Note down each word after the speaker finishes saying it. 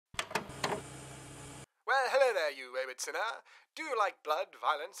Hello there, you wayward sinner. Do you like blood,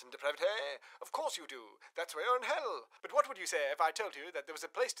 violence, and depravity? Of course you do. That's why you're in hell. But what would you say if I told you that there was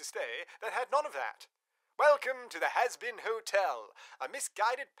a place to stay that had none of that? Welcome to the Hazbin Hotel, a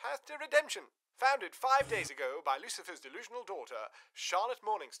misguided path to redemption, founded 5 days ago by Lucifer's delusional daughter, Charlotte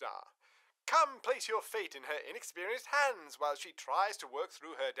Morningstar. Come place your fate in her inexperienced hands while she tries to work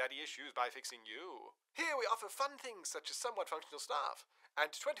through her daddy issues by fixing you. Here we offer fun things such as somewhat functional staff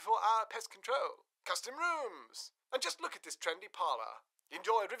and 24-hour pest control, custom rooms, and just look at this trendy parlor.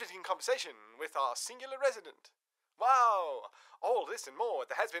 Enjoy riveting conversation with our singular resident. Wow! All this and more at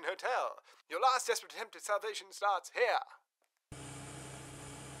the Hazbin Hotel. Your last desperate attempt at salvation starts here.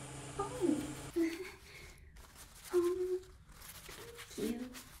 Thank you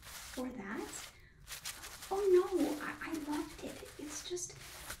for that. Oh no, I loved it. It's just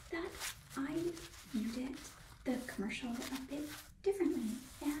that I viewed it, the commercial, a bit differently,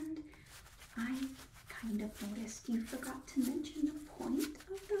 and I kind of noticed you forgot to mention the point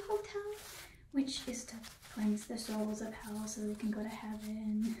of the hotel, which is to cleanse the souls of hell so they can go to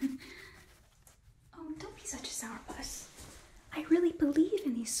heaven. Oh, don't be such a sourpuss. I really believe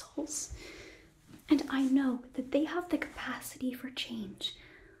in these souls, and I know that they have the capacity for change.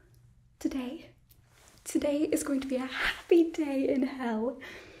 Today is going to be a happy day in hell.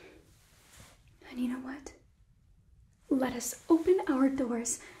 And you know what? Let us open our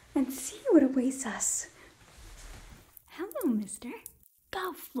doors and see what awaits us. Hello, mister.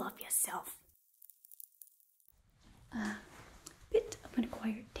 Go fluff yourself. A bit of an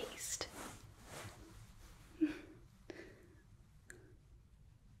acquired taste.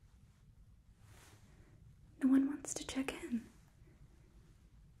 No one wants to check in.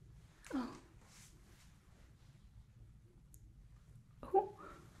 Oh,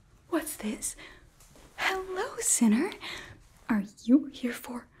 what's this? Hello, sinner. Are you here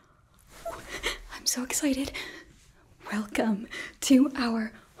for... Oh, I'm so excited. Welcome to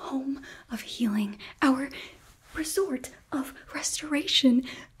our home of healing, our resort of restoration,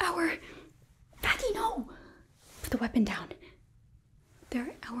 our... Patty, no! Put the weapon down.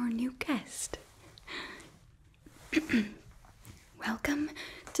 They're our new guest. Welcome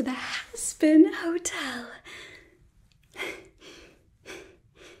to the Hazbin Hotel.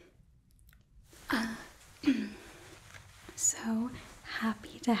 So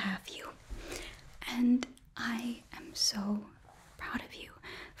happy to have you. And I am so proud of you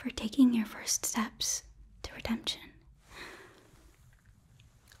for taking your first steps to redemption.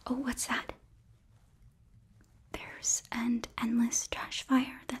 Oh, what's that? There's an endless trash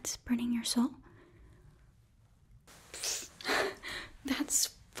fire that's burning your soul. That's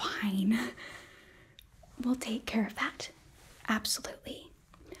fine. We'll take care of that. Absolutely.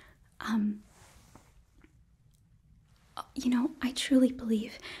 You know, I truly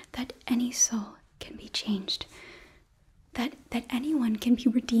believe that any soul can be changed. That anyone can be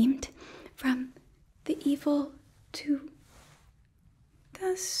redeemed from the evil to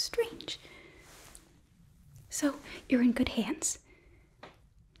the strange. So, you're in good hands.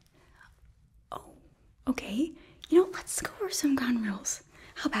 Oh, okay. You know, let's go over some ground rules.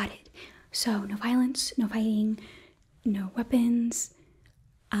 How about it? So, no violence, no fighting, no weapons.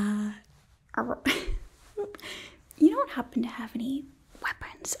 You don't happen to have any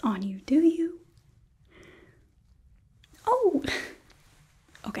weapons on you, do you? Oh,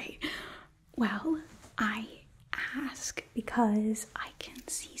 okay. Well, I ask because I can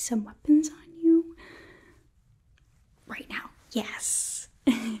see some weapons on you right now. Yes.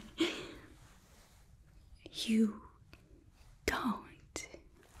 You don't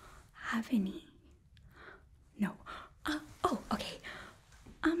have any. No. Oh, okay.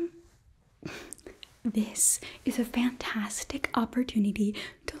 This is a fantastic opportunity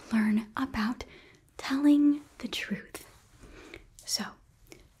to learn about telling the truth. So,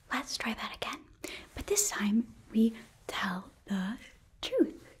 let's try that again. But this time, we tell the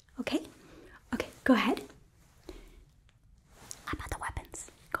truth, okay? Okay, go ahead. How about the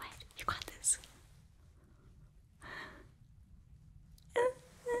weapons? Go ahead, you got this.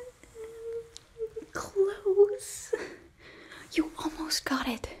 Close. You almost got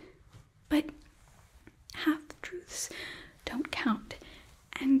it. But half-truths don't count.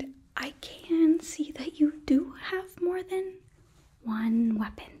 And I can see that you do have more than one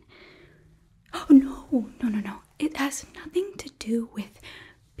weapon. Oh, no. It has nothing to do with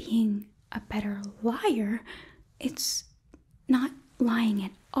being a better liar. It's not lying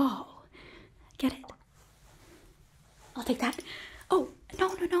at all. Get it? I'll take that. Oh,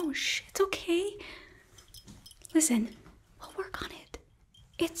 no. Shh, it's okay. Listen, we'll work on it.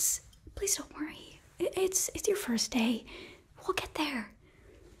 Please don't worry. It's your first day. We'll get there.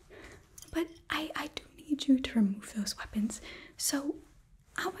 But I do need you you to remove those weapons. So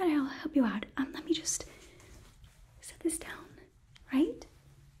how about I'll help you out? Let me just set this down, right?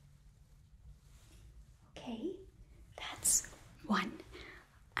 Okay, that's one.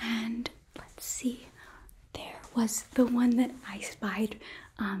 And let's see, there was the one that I spied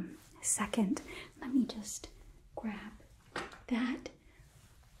second. Let me just grab that.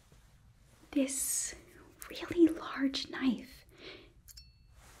 This really large knife.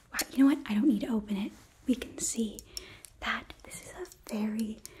 Wow, you know what? I don't need to open it. We can see that this is a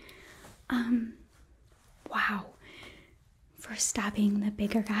very, wow. For stabbing the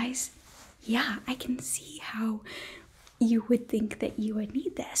bigger guys, yeah, I can see how you would think that you would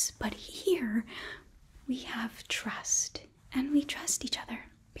need this. But here, we have trust. And we trust each other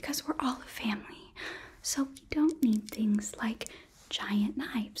because we're all a family. So we don't need things like giant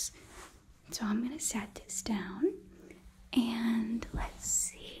knives. So I'm going to set this down. And let's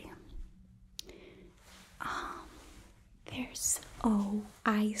see.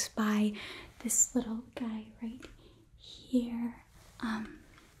 I spy this little guy right here.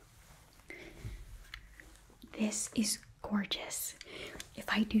 This is gorgeous, if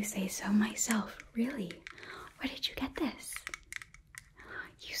I do say so myself. Really? Where did you get this?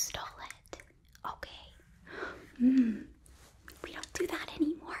 You stole it. Okay. We don't do that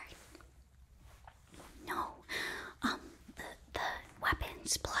anymore. No. The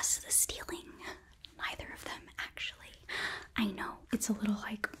weapons plus the stealing. Neither of them, actually. I know it's a little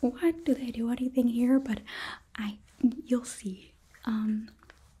like, what? Do they do anything here? But you'll see.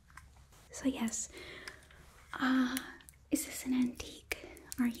 So yes. Is this an antique?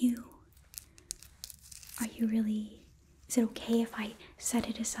 Are you really, is it okay if I set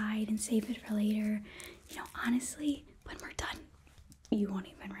it aside and save it for later? You know, honestly, when we're done, you won't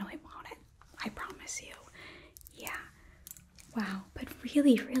even really want it. I promise you. Yeah. Wow, but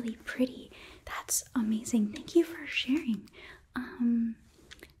really, really pretty. That's amazing. Thank you for sharing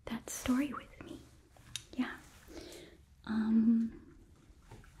that story with me. Yeah.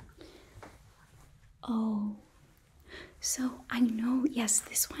 Oh, so I know, yes,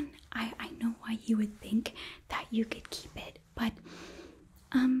 this one, I know why you would think that you could keep it, but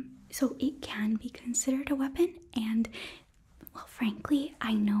so it can be considered a weapon, and well, frankly,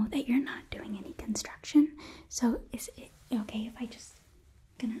 I know that you're not doing any construction, so is it okay if I just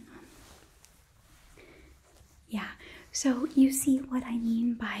gonna yeah, so you see what I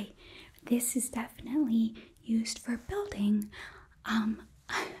mean by this is definitely used for building.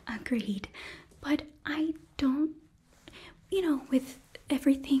 Agreed, but I don't, you know, with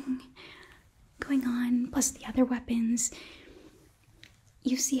everything going on plus the other weapons,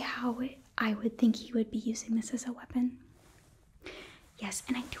 you see how I would think he would be using this as a weapon. Yes,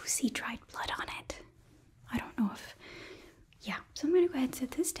 and I do see dried blood on it. I don't know if, yeah, so I'm gonna go ahead and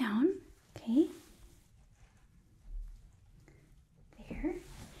set this down. Okay, there.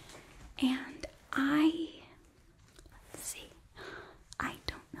 And let's see, I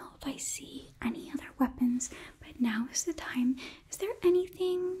don't know if I see any other weapons, but now is the time. Is there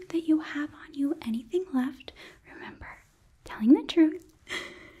anything that you have on you, anything left? Remember, telling the truth,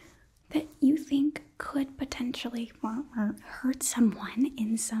 that you think could potentially hurt someone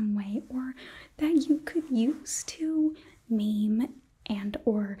in some way, or that you could use to maim and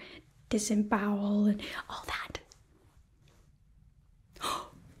or disembowel and all that.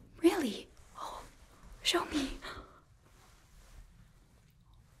 Really? Oh, show me.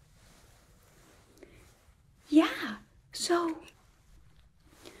 Yeah, so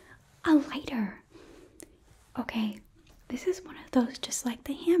a lighter. Okay, this is one of those just like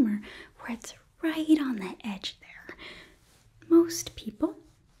the hammer where it's right on the edge there. Most people,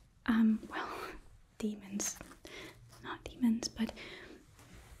 well, demons, not demons, but,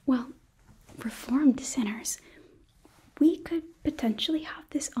 well, reformed sinners, we could potentially have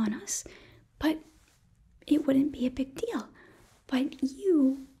this on us, but it wouldn't be a big deal. But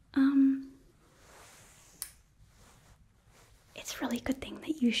you, it's a really good thing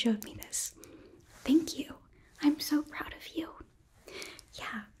that you showed me this. Thank you. I'm so proud of you.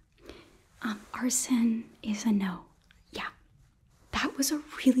 Yeah. Arson is a no. Yeah. That was a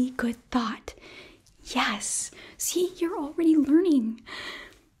really good thought. Yes. See, you're already learning.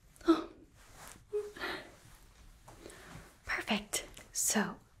 Oh. Perfect.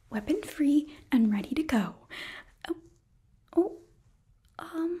 So, weapon free and ready to go.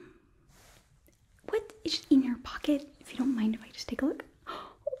 What is in your pocket? If you don't mind if I just take a look.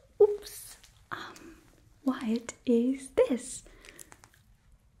 Oops. What is this?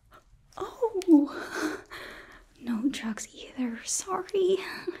 Oh, no drugs either. Sorry.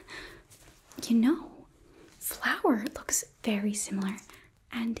 You know, flour looks very similar,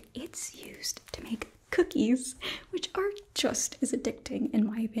 and it's used to make cookies, which are just as addicting in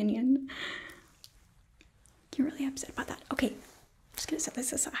my opinion. You're really upset about that. Okay, I'm just gonna set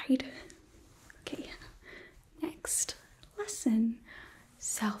this aside. Okay, next lesson,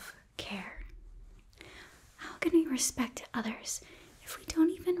 self-care. How can we respect others if we don't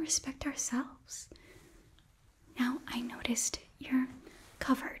even respect ourselves? Now, I noticed you're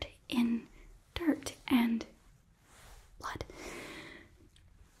covered in dirt and blood.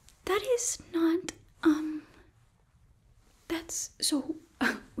 That is not, that's, so,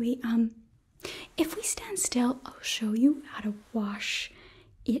 if we stand still, I'll show you how to wash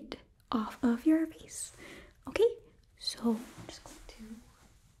it off of your face. Okay? So, I'm just going to...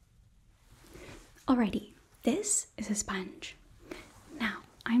 Alrighty, this is a sponge. Now,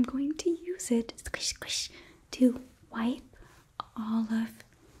 I'm going to use it, squish, squish, to wipe all of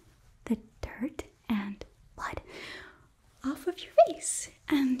the dirt and blood off of your face.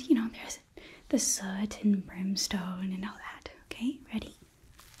 And, you know, there's the soot and brimstone and all that. Okay, ready?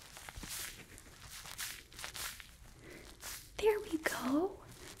 There we go.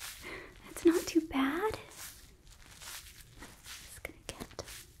 That's not too bad. Just gonna get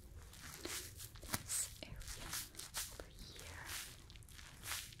this area over here.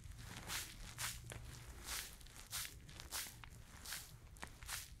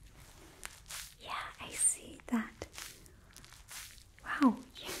 Yeah, I see that. Wow,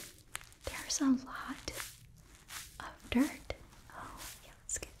 there's a lot of dirt. Oh, yeah,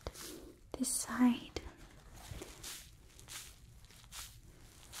 let's get this side.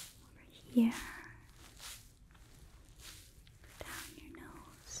 Over here. Down your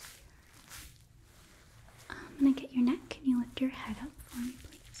nose. I'm gonna get your neck. Can you lift your head up for me,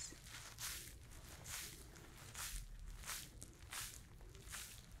 please?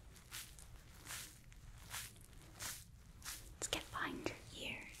 Let's get behind your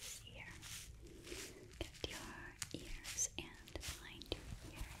ears here. Get your ears and behind your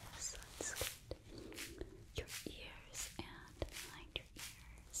ears. Let's get your ears and behind your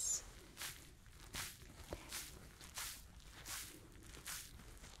ears.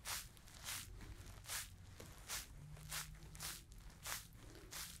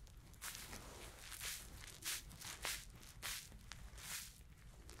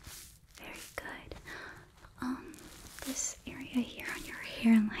 Very good. This area here on your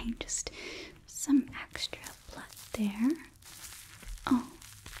hairline, just some extra blood there.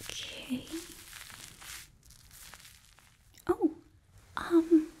 Okay. Oh,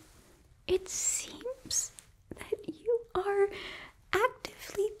 it seems that you are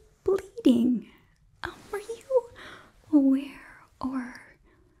actively bleeding. Were you aware or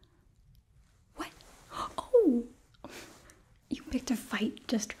what? Oh, you picked a fight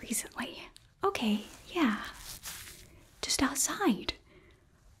just recently. Okay, yeah. Just outside.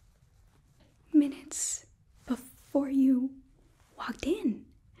 Minutes before you walked in.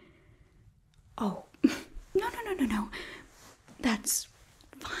 Oh, no. That's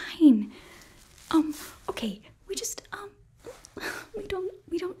fine. Okay, we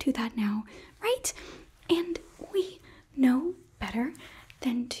don't do that now, right? And we know better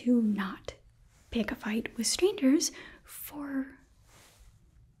than to not pick a fight with strangers for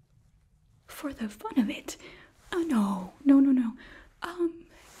the fun of it. Oh, no.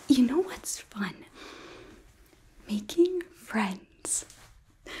 You know what's fun? Making friends.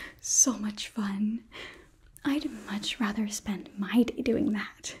 So much fun. I'd much rather spend my day doing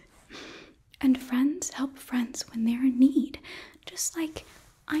that. And friends help friends when they're in need. Just like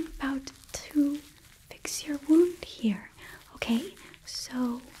I'm about to fix your wound here. Okay?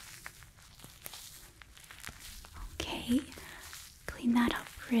 So... Okay. Clean that up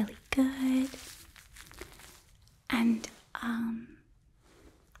really good. And,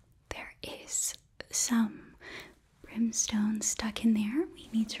 there is some brimstone stuck in there. We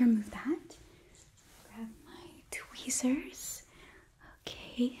need to remove that. Grab my tweezers.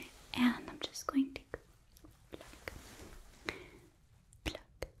 Okay, and I'm just going to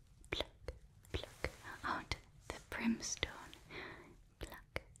pluck out the brimstone.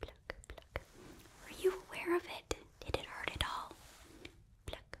 Pluck. Were you aware of it? Did it hurt at all?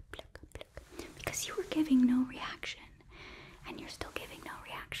 Pluck. Because you were giving no reaction, and you're still giving no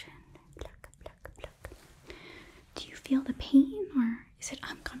reaction. Pluck. Do you feel the pain, or is it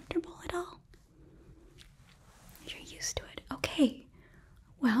uncomfortable at all? You're used to it. Okay.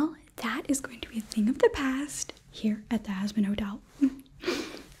 Well, that is going to be a thing of the past here at the Hazbin Hotel.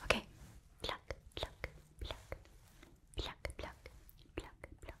 Okay. Pluck.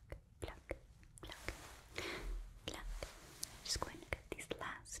 Just going to get these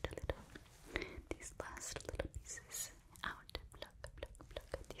last little pieces out. Pluck.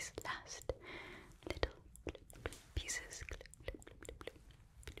 These last little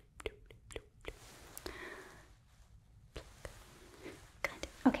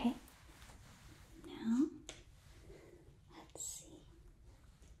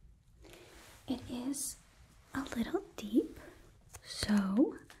it is a little deep, so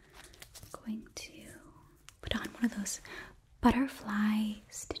I'm going to put on one of those butterfly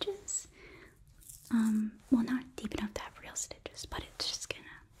stitches. Well, not deep enough to have real stitches, but it's just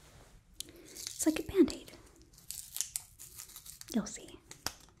gonna, it's like a band-aid. You'll see.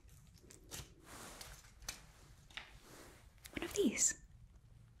 One of these.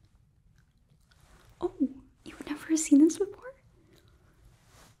 Oh, you've never seen this before?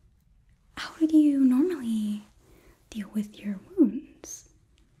 How do you normally deal with your wounds?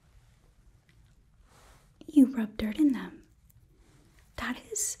 You rub dirt in them. That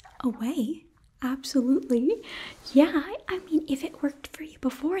is a way. Absolutely. Yeah, I mean, if it worked for you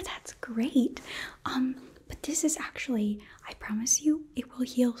before, that's great. But this is actually, I promise you, it will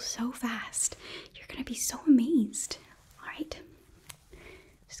heal so fast. You're gonna be so amazed. All right.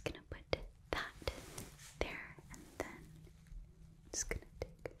 Just gonna put that there, and then just gonna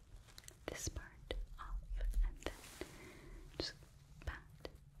take this part off, and then just pat,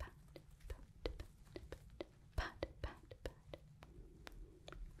 pat, pat, pat, pat, pat, pat, pat,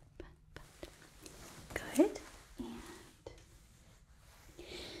 pat. Good. And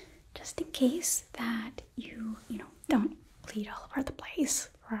just in case that you don't bleed all over the place,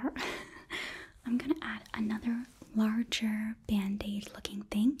 I'm gonna add another larger band-aid looking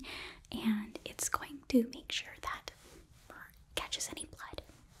thing, and it's going to make sure that it catches any blood.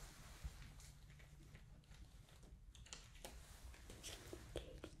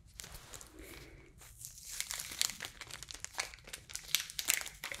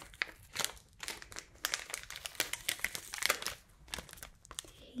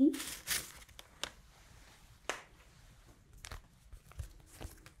 Okay.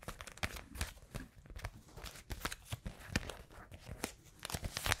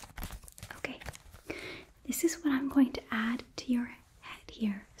 Okay, this is what I'm going to add to your head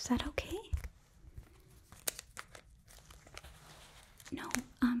here. Is that okay? No,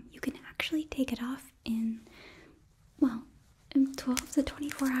 you can actually take it off in 12 to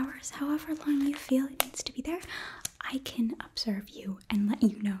 24 hours, however long you feel it needs to be there. I can observe you and let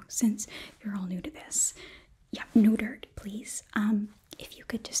you know, since you're all new to this. Yeah, no dirt, please. If you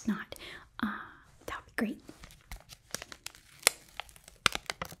could just not, that would be great.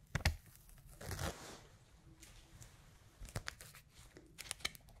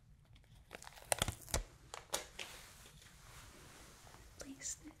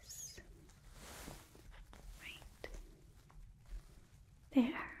 Place this right there.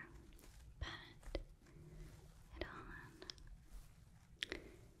 Pat it on.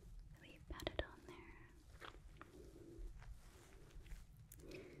 Really pat it on there.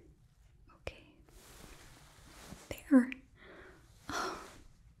 Okay. There. Oh,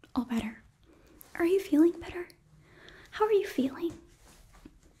 all better. Are you feeling better? How are you feeling?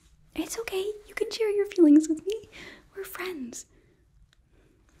 It's okay. You can share your feelings with me. We're friends.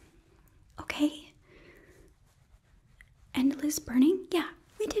 Okay. Endless burning? Yeah,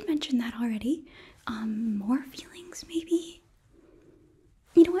 we did mention that already. More feelings, maybe?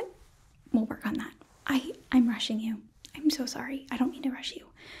 You know what? We'll work on that. I'm rushing you. I'm so sorry. I don't mean to rush you.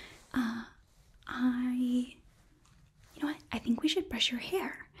 You know what? I think we should brush your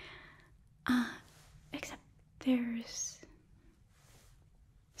hair. Except there's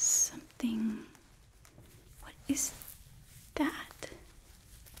something. What is that?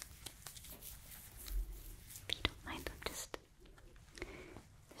 If you don't mind, there's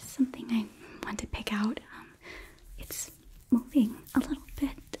something I want to pick out. It's moving a little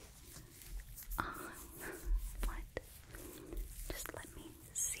bit. What? Just let me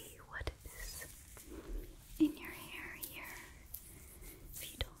see what is in your hair here.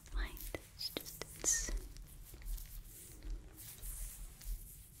 If you don't mind, it's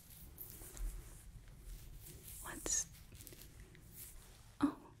what's...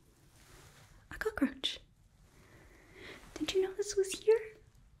 Oh, a cockroach. Did you know this was here?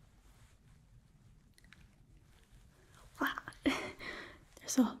 Wow,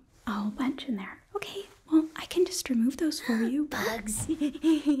 there's a whole bunch in there. Okay, well, I can just remove those for you. Bugs.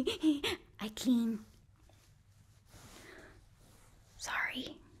 I clean.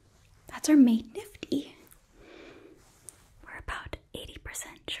 Sorry, that's our maid Niffty. We're about 80%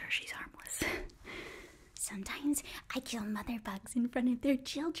 sure she's harmless. Sometimes I kill mother bugs in front of their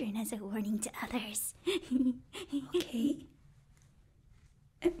children as a warning to others. Okay.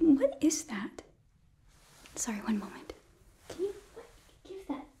 What is that? Sorry, one moment. Can you give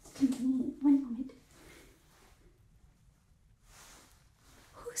that to me? One moment.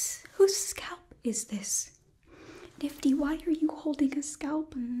 Whose scalp is this? Niffty, why are you holding a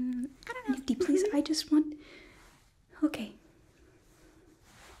scalp? I don't know. Niffty, please, I just want... Okay.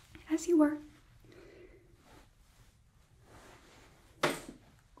 As you were.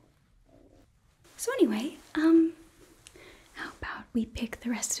 Anyway, how about we pick the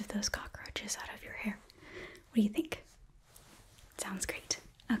rest of those cockroaches out of your hair? What do you think? Sounds great.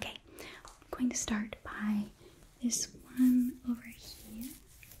 Okay, I'm going to start by this one over here.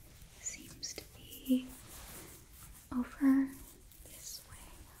 Seems to be over this way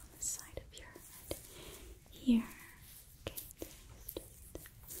on the side of your head. Here. Okay,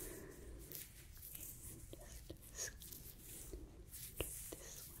 just get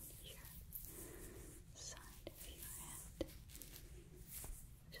this one here. Side of your head.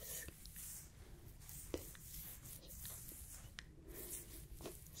 Just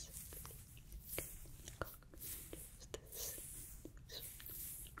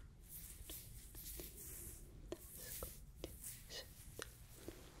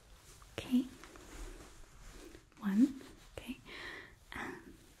okay, one, okay,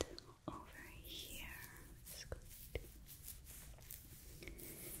 and over here, just going to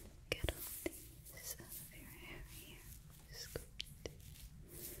get all these out of your hair here. Just going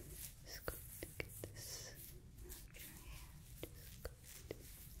to get this out of your hair.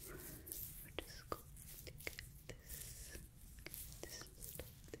 We're just going to get this.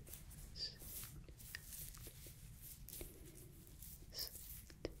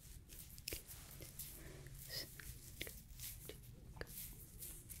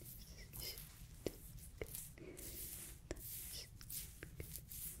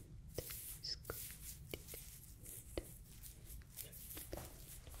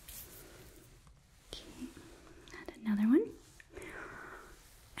 Okay, and another one.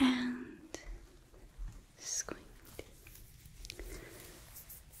 And just going to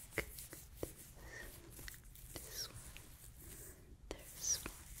get this one. There's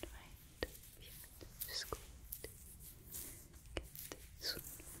one right up here. Just going to get this one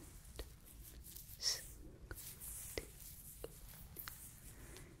right. Just going to,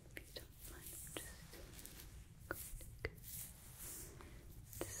 if you don't mind, I'm just going to get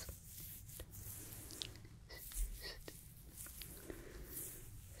this one.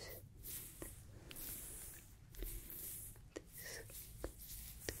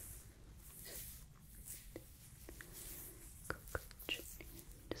 Cockroach,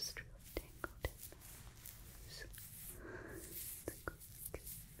 just really tangled in there. So, the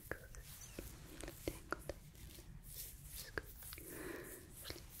cockroach really tangled in there. Just going to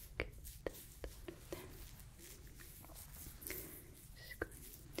really get that out of there. Just going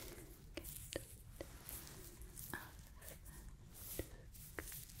to get that out of that.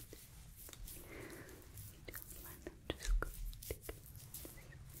 You don't mind, I'm just going to get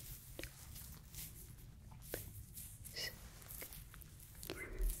this.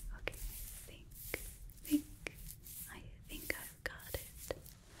 Okay, I think I've got it.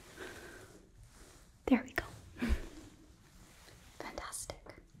 There we go.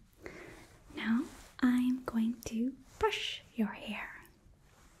 Fantastic. Now I'm going to brush your hair.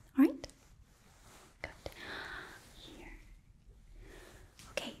 Alright? Good. Here.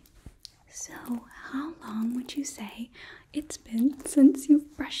 Okay, so how long would you say it's been since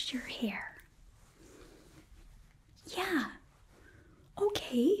you've brushed your hair? Yeah.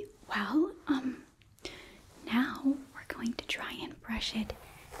 Okay, well, now we're going to try and brush it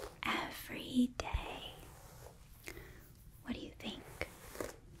every day. What do you think?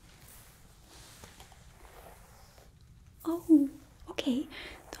 Oh, okay,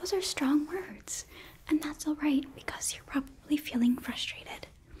 those are strong words, and that's alright because you're probably feeling frustrated.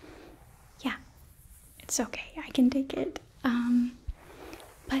 Yeah, it's okay, I can take it.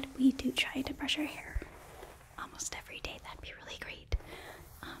 But we do try to brush our hair almost every day. That'd be really great.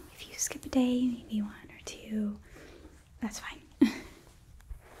 If you skip a day, maybe one or two, that's fine. But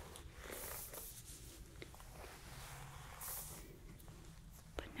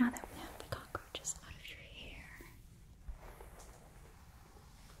now that we have the cockroaches out of your hair,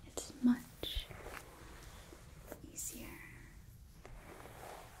 it's much easier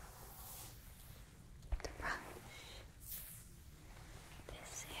to brush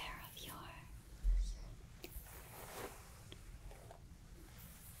this hair of yours.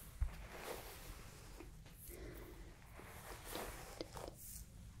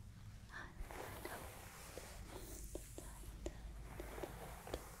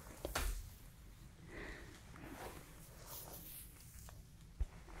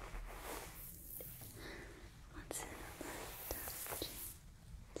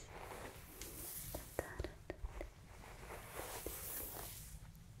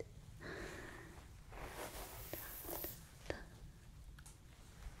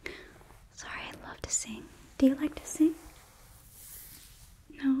 Sorry, I love to sing. Do you like to sing?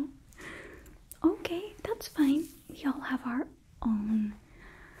 No? Okay, that's fine. We all have our own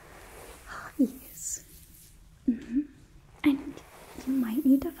hobbies.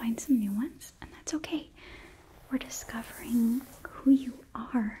 find some new ones, and that's okay. We're discovering who you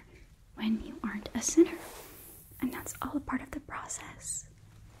are when you aren't a sinner, and that's all a part of the process.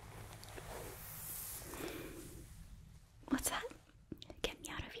 What's that? Get me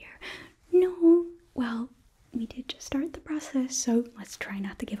out of here. No, well, we did just start the process, so let's try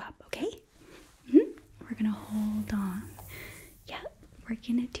not to give up, okay? We're gonna hold on. Yeah, we're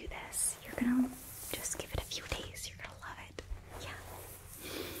gonna do this. You're gonna just give it a few days. You're gonna love it. Yeah.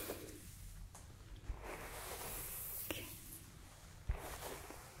 Okay.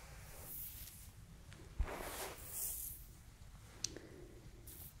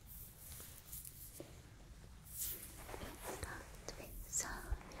 Start with sorry.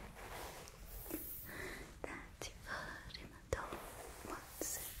 That you heard in the door once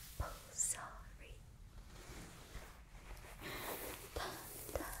simple sorry. Da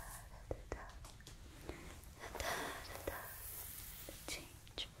da da da da da da da.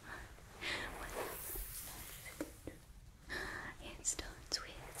 Change your mind. It starts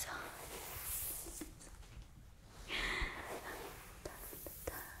with sorry. Da da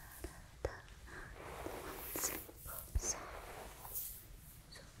da da. One simple sorry.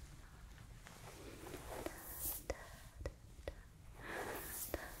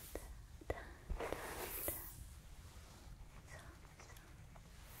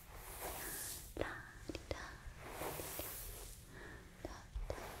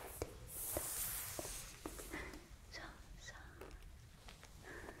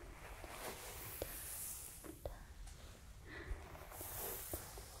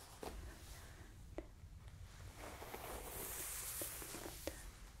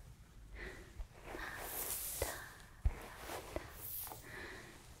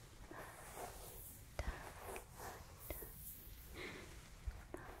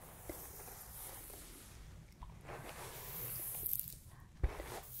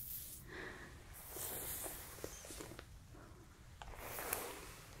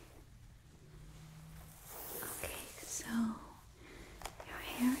 So, your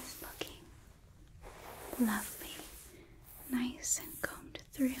hair is looking lovely, nice and combed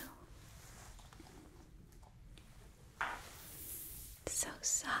through. So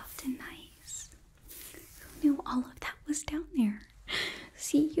soft and nice. Who knew all of that was down there?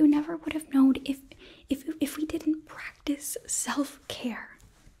 See, you never would have known if we didn't practice self-care.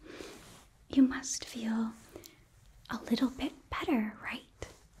 You must feel a little bit better, right?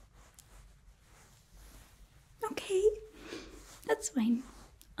 Okay, that's fine.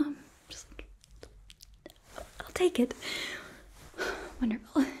 I'll take it.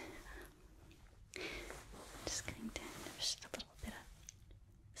 Wonderful. Just going to just a little bit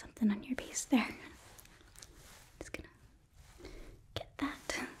of something on your base there. Just gonna get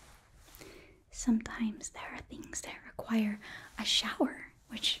that. Sometimes there are things that require a shower,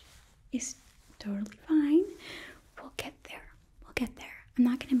 which is totally fine. We'll get there. We'll get there. I'm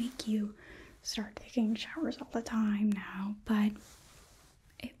not gonna make you start taking showers all the time now, but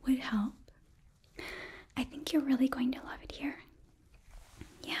it would help. I think you're really going to love it here.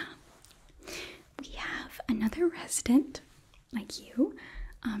 Yeah. We have another resident like you,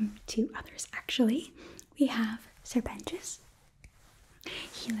 two others actually. We have Serpentis.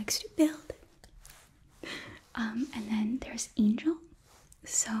 He likes to build. And then there's Angel.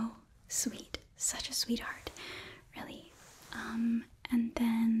 So sweet. Such a sweetheart. Really. And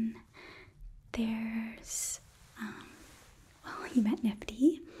then there's, well, he met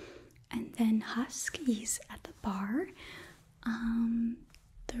Niffty, and then Husk, he's at the bar.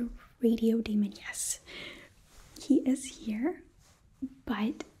 The radio demon, yes, he is here,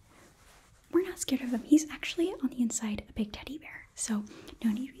 but we're not scared of him. He's actually on the inside a big teddy bear, so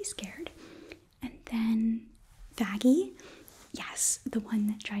no need to be scared. And then Vaggie, yes, the one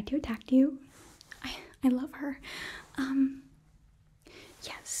that tried to attack you. I love her.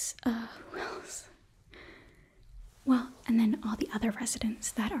 Yes, who else? Well, and then all the other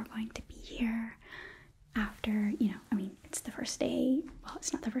residents that are going to be here after, it's the first day. Well,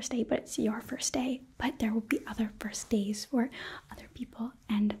 it's not the first day, but it's your first day. But there will be other first days for other people.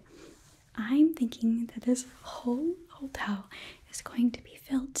 And I'm thinking that this whole hotel is going to be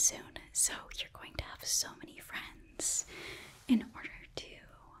filled soon. So you're going to have so many friends in order to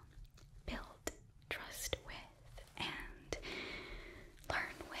build trust with and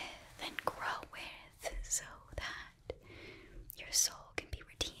learn with and grow with, so that your soul can be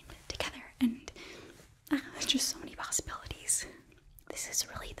redeemed together. And there's just so many possibilities. This is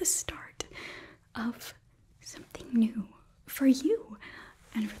really the start of something new for you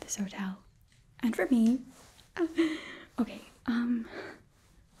and for this hotel and for me. Okay,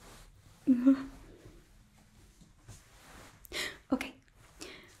 okay.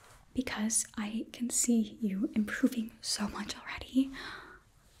 because I can see you improving so much already,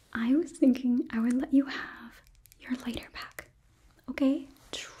 I was thinking I would let you have your lighter back. Okay?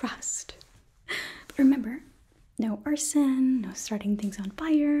 Trust. But remember, no arson, no starting things on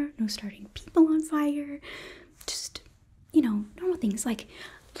fire, no starting people on fire. Just, normal things like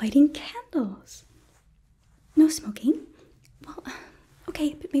lighting candles. No smoking. Well,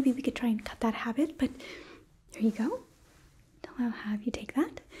 okay, but maybe we could try and cut that habit, but here you go. I'll have you take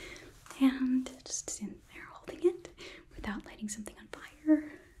that and just stand there holding it without lighting something on fire.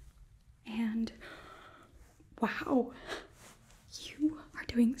 And wow, you are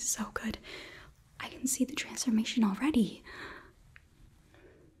doing so good. I can see the transformation already.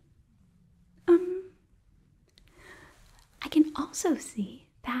 I can also see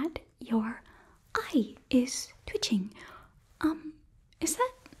that your eye is twitching. Is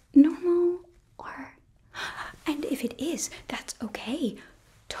that normal or... And if it is, that's okay.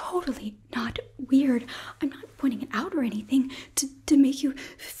 Totally not weird. I'm not pointing it out or anything to make you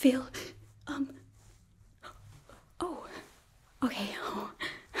feel, Oh, okay. Oh.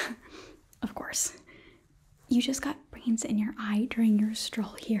 Of course. You just got brains in your eye during your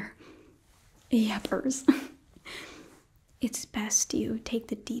stroll here. Yappers. It's best you take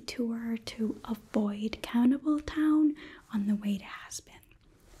the detour to avoid Cannibal Town on the way to Hazbin.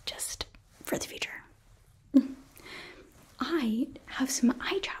 Just for the future. I have some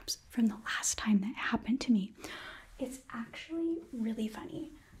eye drops from the last time that happened to me. It's actually really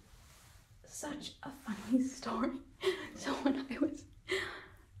funny. Such a funny story. So when I was...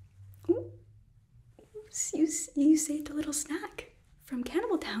 Ooh, you saved a little snack from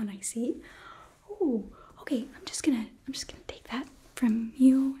Cannibal Town, I see. Oh, okay, I'm just gonna take that from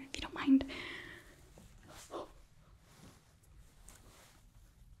you, if you don't mind.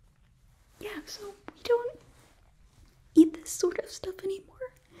 Yeah, so we don't eat this sort of stuff anymore.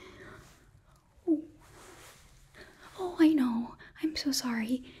 Oh, I know. I'm so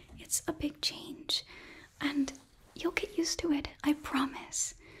sorry. It's a big change. And you'll get used to it, I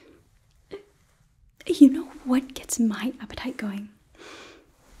promise. You know what gets my appetite going?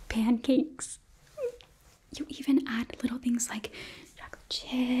 Pancakes. You even add little things like chocolate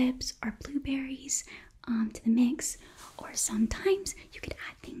chips or blueberries to the mix. Or sometimes you could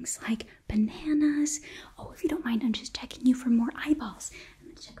add things like bananas. Oh, if you don't mind, I'm just checking you for more eyeballs. I'm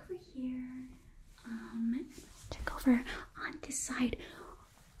gonna check over here. Check over on this side.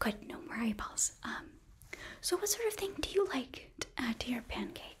 Good, no more eyeballs. So what sort of thing do you like to add to your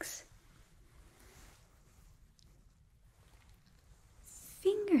pancakes?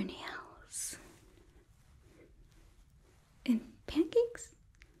 Fingernails. And pancakes?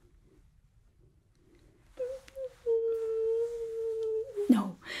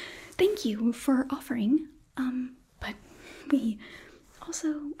 No, thank you for offering. But we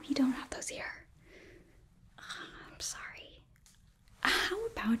don't have those here. I'm sorry. How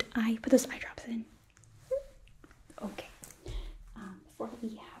about I put those eye drops in? Okay. Before we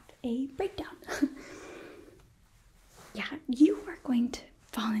have a breakdown. Yeah, you are going to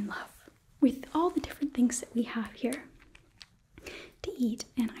fall in love with all the different things that we have here to eat,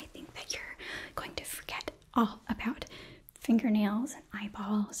 and I think that you're going to forget all about fingernails and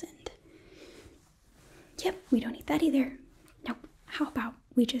eyeballs and... Yep, we don't eat that either. Nope. How about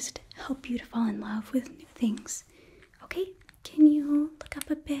we just help you to fall in love with new things? Okay, can you look up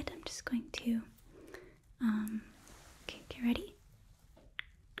a bit? I'm just going to... Okay, get ready?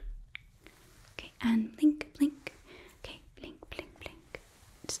 Okay, and blink, blink. Okay, blink, blink, blink.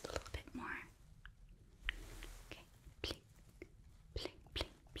 Just a little bit more. Okay, blink, blink,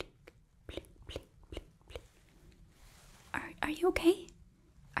 blink, blink, blink, blink, blink, blink. Are you okay?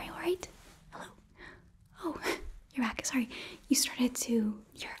 Are you alright? Hello? Oh, you're back. Sorry.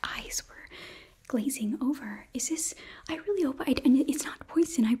 Your eyes were glazing over. Is this... I really hope and it's not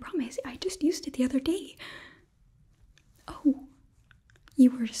poison, I promise. I just used it the other day. Oh,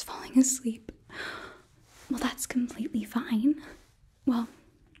 you were just falling asleep. Well, that's completely fine. Well,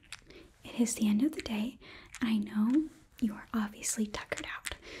 it is the end of the day, and I know you are obviously tuckered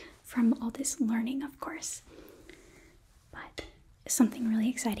out from all this learning, of course. But something really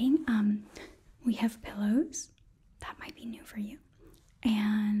exciting. We have pillows. That might be new for you.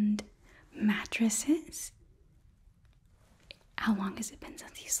 And mattresses. How long has it been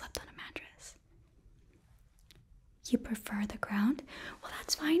since you slept on a mattress? You prefer the ground? Well,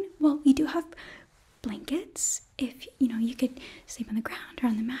 that's fine. Well, we do have blankets. If, you could sleep on the ground or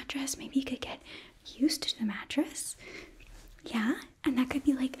on the mattress. Maybe you could get used to the mattress. Yeah, and that could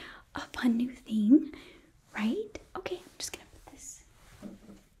be like a fun new thing, right? Okay, I'm just gonna put this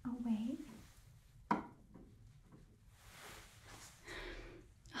away.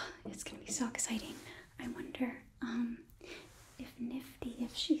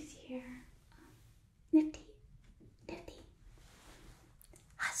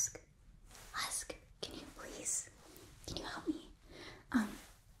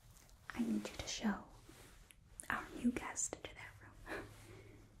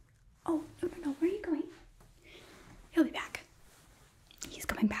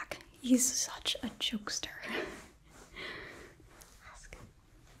 He's such a jokester.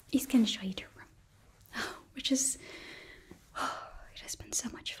 He's gonna show you your room, which is, it has been so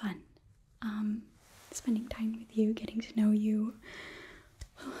much fun. Spending time with you, getting to know you.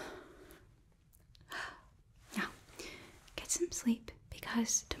 Now, get some sleep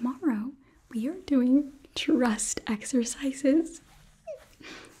because tomorrow we are doing trust exercises.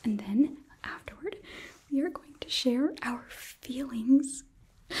 And then afterward, we are going to share our feelings.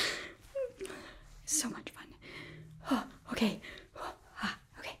 So much fun. Okay.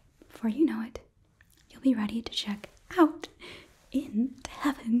 Okay. Before you know it, you'll be ready to check out into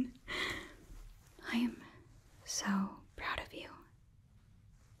heaven. I am so proud of you.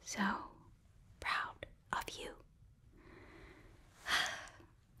 So proud of you.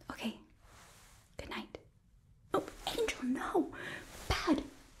 Okay. Good night. Oh, Angel, no. Bad.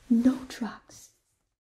 No drugs.